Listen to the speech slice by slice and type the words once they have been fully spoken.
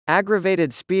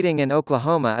Aggravated speeding in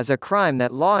Oklahoma is a crime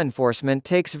that law enforcement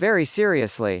takes very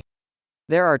seriously.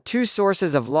 There are two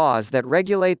sources of laws that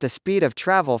regulate the speed of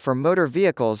travel for motor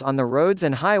vehicles on the roads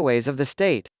and highways of the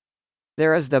state.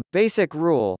 There is the basic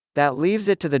rule that leaves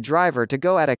it to the driver to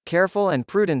go at a careful and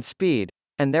prudent speed,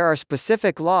 and there are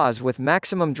specific laws with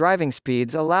maximum driving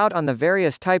speeds allowed on the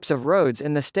various types of roads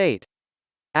in the state.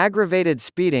 Aggravated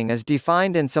speeding is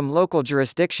defined in some local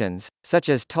jurisdictions, such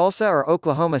as Tulsa or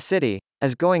Oklahoma City,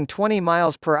 as going 20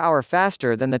 miles per hour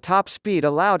faster than the top speed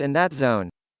allowed in that zone.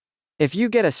 If you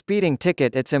get a speeding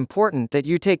ticket, it's important that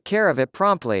you take care of it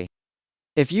promptly.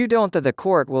 If you don't, the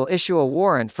court will issue a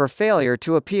warrant for failure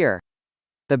to appear.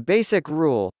 The basic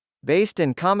rule, based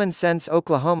in common sense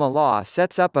Oklahoma law,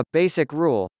 sets up a basic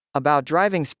rule about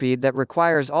driving speed that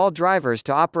requires all drivers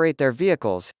to operate their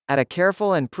vehicles at a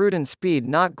careful and prudent speed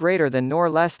not greater than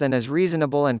nor less than is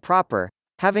reasonable and proper,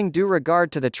 having due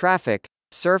regard to the traffic,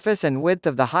 surface and width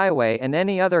of the highway and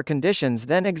any other conditions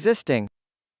then existing.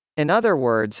 In other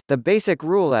words, the basic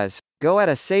rule is, go at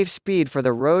a safe speed for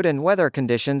the road and weather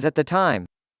conditions at the time.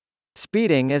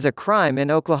 Speeding is a crime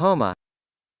in Oklahoma.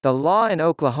 The law in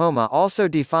Oklahoma also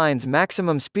defines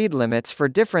maximum speed limits for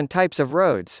different types of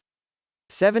roads.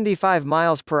 75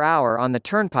 miles per hour on the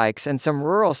turnpikes and some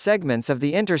rural segments of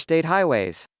the interstate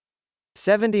highways.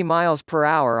 70 miles per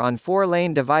hour on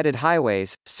 4-lane divided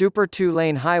highways, super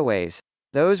 2-lane highways,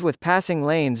 those with passing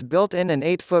lanes built in and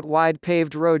 8-foot wide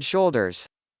paved road shoulders.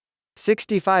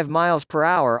 65 miles per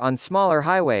hour on smaller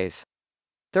highways.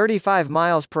 35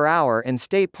 miles per hour in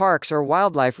state parks or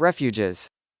wildlife refuges.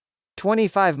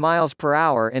 25 miles per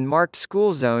hour in marked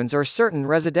school zones or certain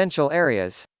residential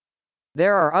areas.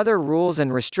 There are other rules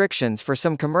and restrictions for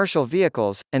some commercial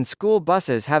vehicles, and school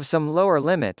buses have some lower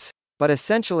limits, but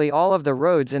essentially all of the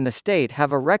roads in the state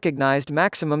have a recognized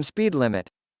maximum speed limit.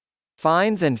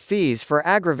 Fines and fees for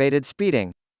aggravated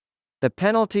speeding. The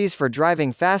penalties for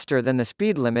driving faster than the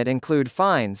speed limit include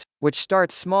fines, which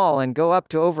start small and go up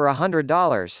to over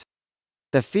 $100.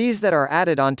 The fees that are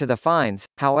added onto the fines,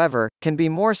 however, can be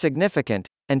more significant,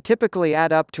 and typically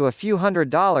add up to a few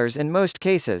 $100s in most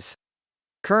cases.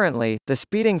 Currently, the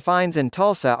speeding fines in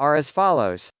Tulsa are as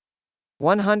follows.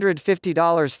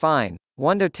 $150 fine,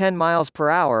 1 to 10 miles per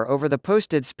hour over the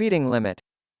posted speeding limit.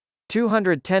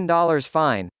 $210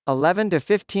 fine, 11 to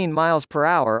 15 miles per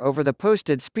hour over the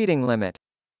posted speeding limit.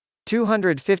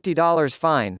 $250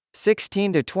 fine,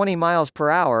 16 to 20 miles per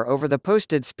hour over the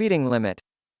posted speeding limit.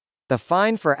 The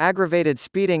fine for aggravated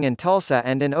speeding in Tulsa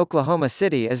and in Oklahoma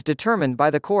City is determined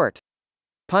by the court.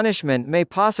 Punishment may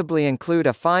possibly include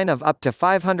a fine of up to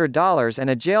 $500 and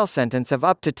a jail sentence of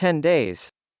up to 10 days.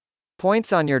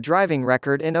 Points on your driving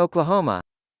record in Oklahoma.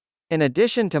 In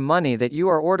addition to money that you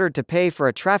are ordered to pay for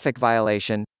a traffic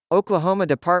violation, Oklahoma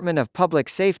Department of Public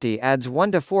Safety adds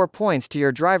 1 to 4 points to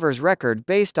your driver's record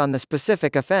based on the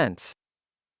specific offense.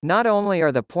 Not only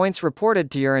are the points reported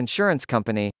to your insurance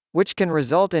company, which can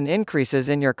result in increases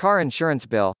in your car insurance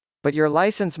bill, but your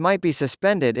license might be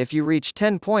suspended if you reach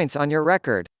 10 points on your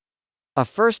record. A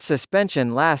first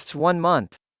suspension lasts 1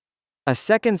 month. A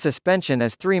second suspension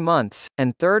is 3 months,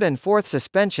 and third and fourth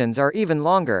suspensions are even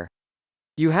longer.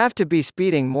 You have to be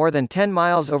speeding more than 10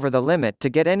 miles over the limit to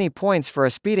get any points for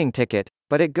a speeding ticket,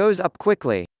 but it goes up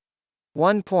quickly.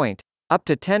 1 point. Up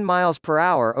to 10 miles per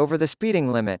hour over the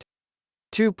speeding limit.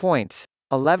 2 points.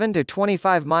 11 to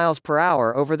 25 miles per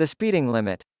hour over the speeding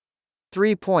limit.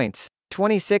 3 points.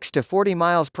 26 to 40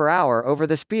 miles per hour over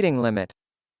the speeding limit.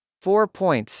 4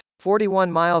 points.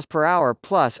 41 miles per hour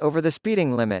plus over the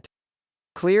speeding limit.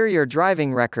 Clear your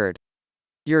driving record.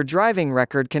 Your driving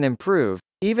record can improve,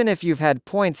 even if you've had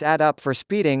points add up for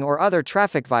speeding or other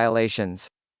traffic violations.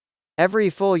 Every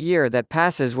full year that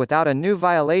passes without a new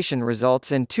violation results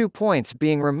in 2 points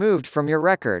being removed from your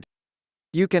record.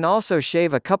 You can also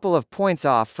shave a couple of points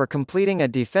off for completing a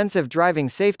defensive driving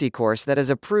safety course that is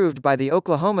approved by the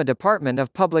Oklahoma Department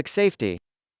of Public Safety.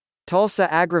 Tulsa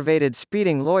aggravated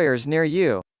speeding lawyers near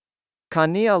you.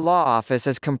 Kania Law Office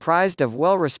is comprised of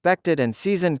well-respected and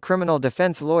seasoned criminal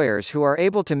defense lawyers who are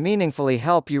able to meaningfully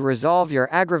help you resolve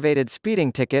your aggravated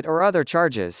speeding ticket or other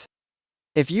charges.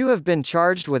 If you have been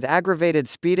charged with aggravated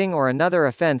speeding or another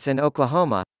offense in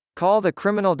Oklahoma, call the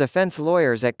criminal defense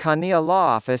lawyers at Kania Law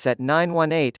Office at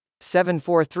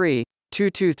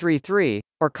 918-743-2233,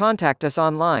 or contact us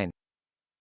online.